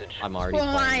 the but hostage. I'm already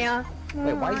playing.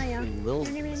 Wait, why Maya. is Lil...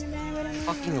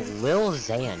 fucking Lil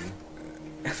Xan?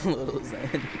 little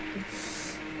Zen.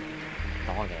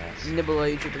 Dog ass. Nibble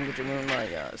you tripping with your moonlight,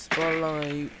 yeah.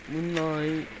 Spotlight,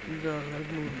 moonlight,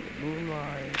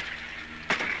 moonlight.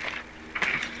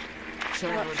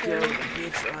 Child, girl,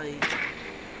 bitch, right.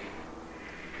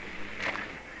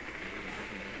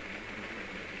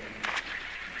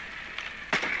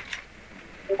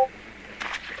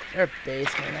 They're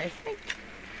basement, I think.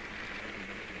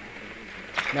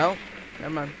 No,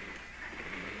 never mind.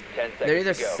 10 They're seconds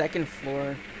either to go. second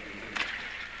floor.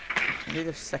 They're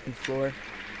either second floor.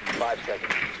 5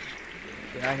 seconds.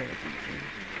 Get out here.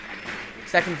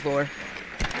 Second floor.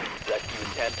 Rescue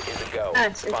attempt is a go.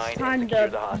 Yes, it's Find and time secure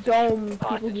to the hostage. dome people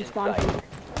Hostage who in spawn sight.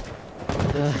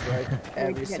 here. Like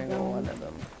every get single done. one of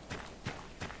them.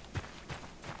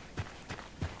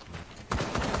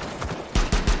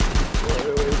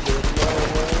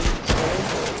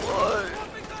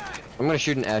 I'm gonna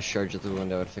shoot an ash charge at the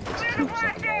window if it gets killed in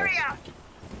second balls. Area.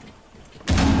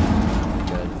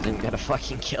 Good, didn't get a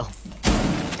fucking kill.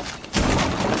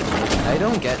 I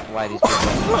don't get why these people...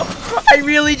 I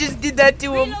really just did that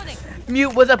to him. Reloading.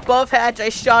 Mute was above hatch. I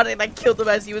shot it and I killed him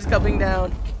as he was coming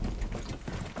down.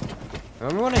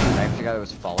 Remember when I sniped the guy that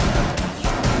was falling out?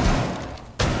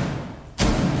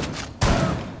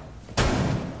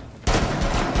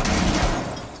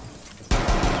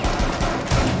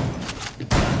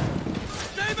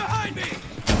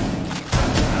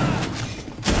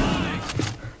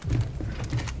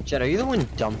 Jed, are you the one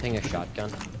dumping a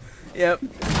shotgun? Yep.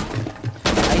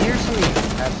 I hear something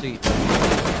absolutely...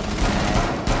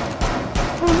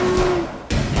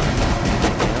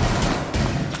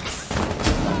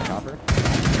 Chopper?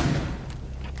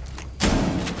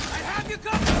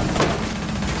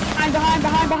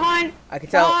 Behind! I can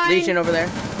tell. Fine. Legion over there.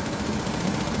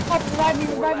 Oh, revive me,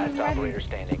 4 revive me, last revive me. operator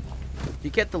standing. You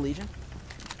get the Legion?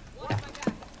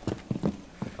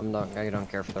 I don't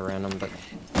care for the random, but...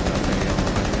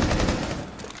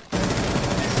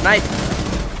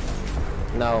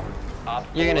 Knife. No. Op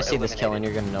You're gonna 4 see this kill and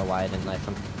eliminated. you're gonna know why I didn't knife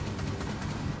him.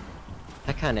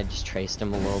 I kinda just traced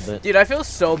him a little bit. Dude, I feel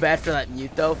so bad for that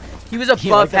mute though. He was You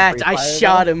above like hatch. that I free fire,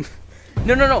 shot though? him.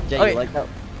 No. Jay, Okay. you like that?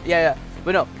 Yeah.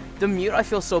 But no, the mute I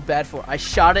feel so bad for. I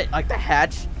shot it like the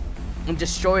hatch and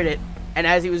destroyed it. And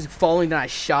as he was falling down, I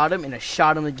shot him and I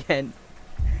shot him again.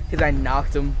 Because I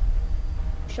knocked him.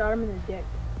 Shot him in the dick.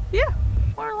 Yeah,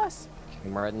 more or less.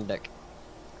 I'm right in the dick.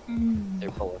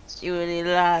 They're bullets. You really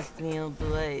lost me,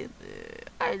 baby.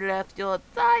 I left your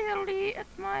diary at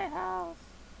my house.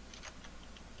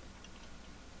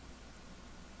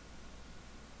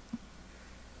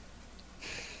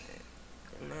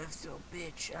 I left your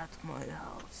bitch at my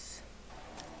house.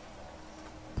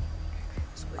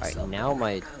 So Alright, now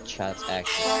my chat's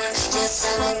actually.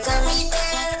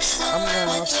 I'm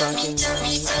gonna fucking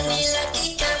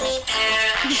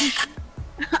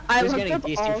I Who's looked getting up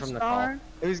DC from the call? All-Star.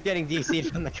 Who's getting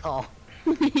DC'd from the call?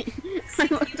 I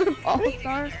looked up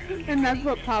All-Star, and that's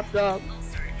what popped up.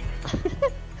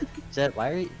 Jet,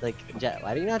 why are you Jet?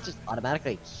 Why do you not just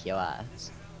automatically kill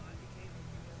us?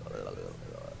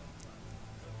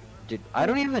 Dude, I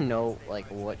don't even know like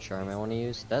what charm I want to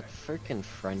use. That freaking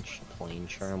French plane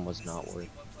charm was not worth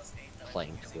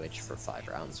playing Twitch for 5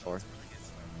 rounds for.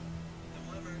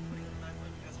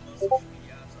 I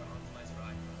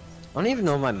don't even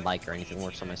know if my mic or anything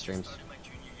works on my streams.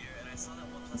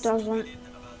 Doesn't.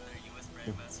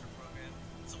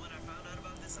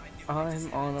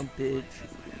 I'm on a bitch.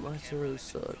 Let her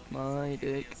suck my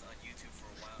dick.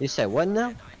 You say what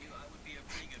now?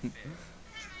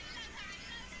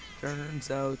 Turns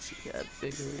out she had a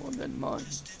bigger one than mine.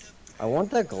 I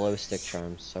want that glow stick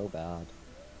charm so bad.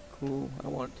 Cool, I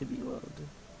want it to be loved.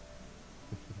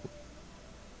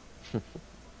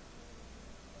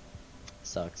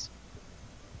 Sucks.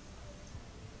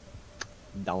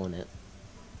 Don't it?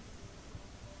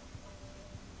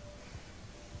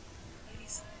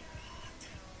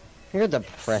 You're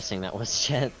depressing that was,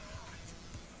 Jet.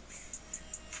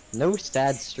 No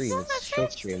sad stream, it's chill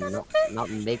stream, not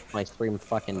make my stream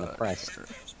fucking depressed.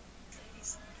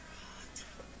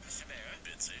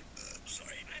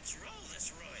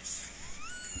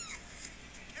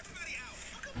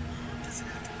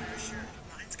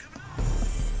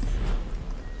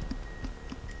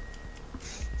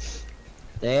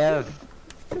 They have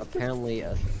apparently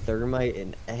a thermite,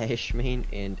 an ash main,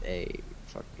 and a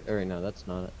fuck. Or no, that's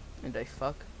not it. And I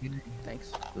fuck.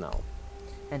 Thanks. No,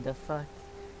 And a fuck.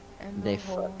 And they a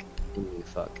hole. fuck, and you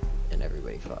fuck, and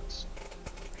everybody fucks.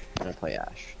 And I play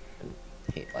Ash and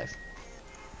hate life.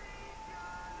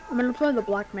 I'm gonna play the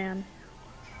black man.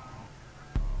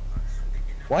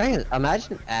 Why?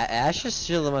 Imagine Ash is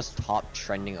still the most top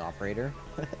trending operator.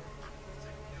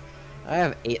 I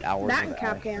have 8 hours. That of and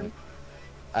Ash. Capcan.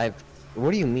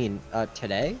 What do you mean?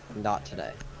 Today? Not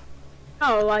today.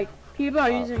 Oh, like, people are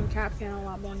using Capcan a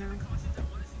lot more now.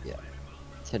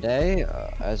 Today,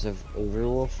 as of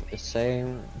Overwolf is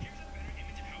saying,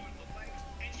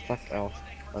 fuck off.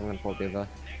 I'm gonna pull Diva.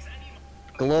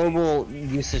 Global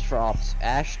usage for ops: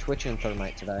 Ash, Twitch, and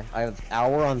Thermite today. I have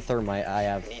hour on Thermite. I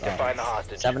have Need to find the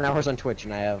hostage. 7 hours on Twitch,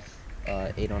 and I have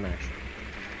 8 on Ash.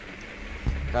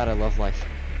 God, I love life.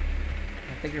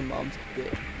 I think your mom's a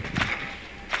bitch.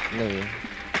 No,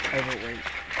 I vote wait.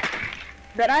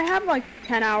 But I have like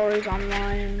 10 hours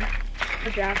online for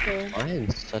Jackal. I am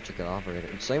such a good operator.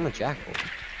 Same with Jackal.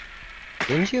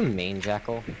 Didn't you main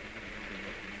Jackal?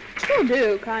 Still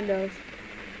do, kind of.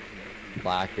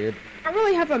 Blackbeard. I don't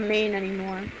really have a main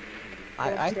anymore. I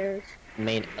Upstairs.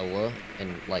 main Ella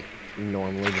and like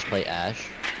normally just play Ash.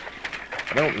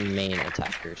 I don't main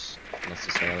attackers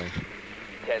necessarily.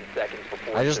 10 seconds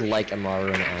before. I just insertion. like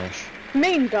Amaru and Ash.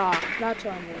 Main Doc, that's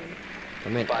what I mean. I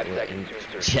mean 5 Ella and seconds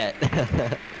to insertion.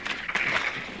 Jet.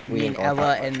 Me and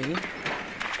Ella and me.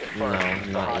 No,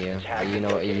 Confirmed. not The you. hostage has You been know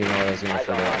I located. was gonna Eyes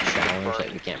for on that hostage challenge that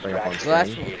confirmed. we can't bring up on Well, stream.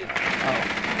 actually,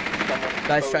 Someone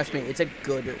guys, exposed trust me, you. it's a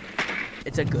good one.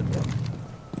 It's a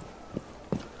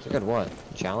good what?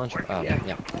 Challenge? Oh, Yeah.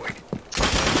 yeah.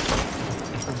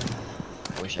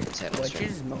 I wish I could say it on Which stream.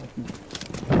 is mo.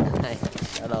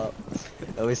 Shut up.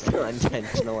 That was not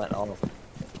intentional at all.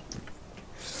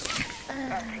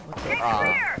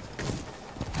 Ah,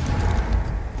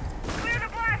 Clear the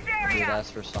blast he'd area!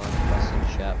 ask for song requests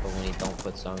in chat, but when he don't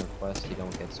put song requests, he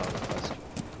don't get song requests.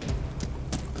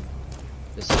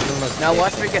 This is the most Now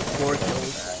watch basic- me get 4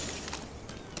 kills.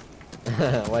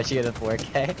 Why'd you get a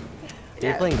 4K? Are you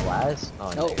Yeah. playing Glass?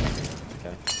 Oh, No.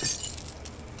 Okay.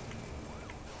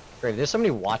 Great, there's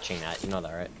somebody watching that, you know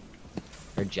that, right?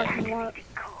 Or Jet. What?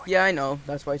 Yeah, I know.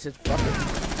 That's why I said fuck it.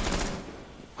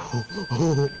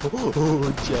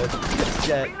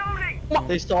 Jet. Reloading!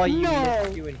 They saw you, No.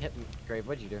 missed you and hit me. Grave,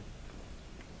 what'd you do?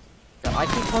 I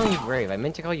keep calling you Grave. I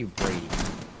meant to call you Brady.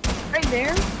 Right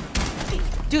there,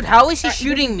 Dude, how is he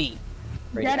shooting me?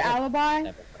 Brady. dead alibi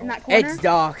Never in that called. corner. It's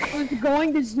Doc. I was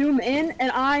going to zoom in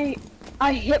and I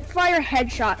hip fire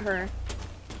headshot her.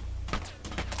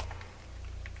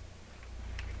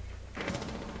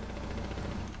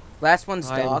 Last one's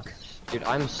Doc. Dude,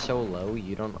 I'm so low,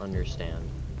 you don't understand.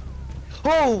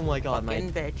 Oh my god, my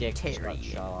Fucking dick just got vegetarian.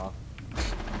 shot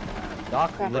off.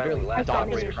 Doc, Okay. literally, Last Doc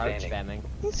was operator crouch standing.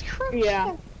 spamming. He's crouch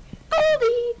Yeah.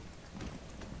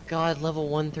 God, level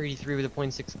 133 with a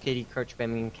 .6 KD crouch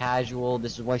spamming casual.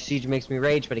 This is why Siege makes me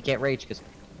rage, but I can't rage because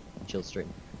chill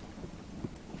stream.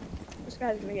 This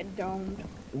guy's gonna get domed.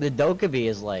 The Dokkaebi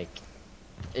is like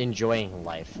enjoying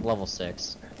life. Level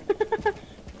 6.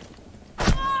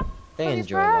 They Thanks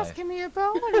enjoy for life. asking me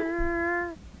about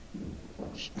her.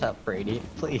 Shut up, Brady.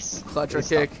 Please. Clutch or Please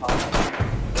kick. stop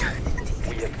talking.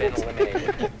 We have been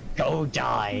eliminated. Go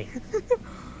die.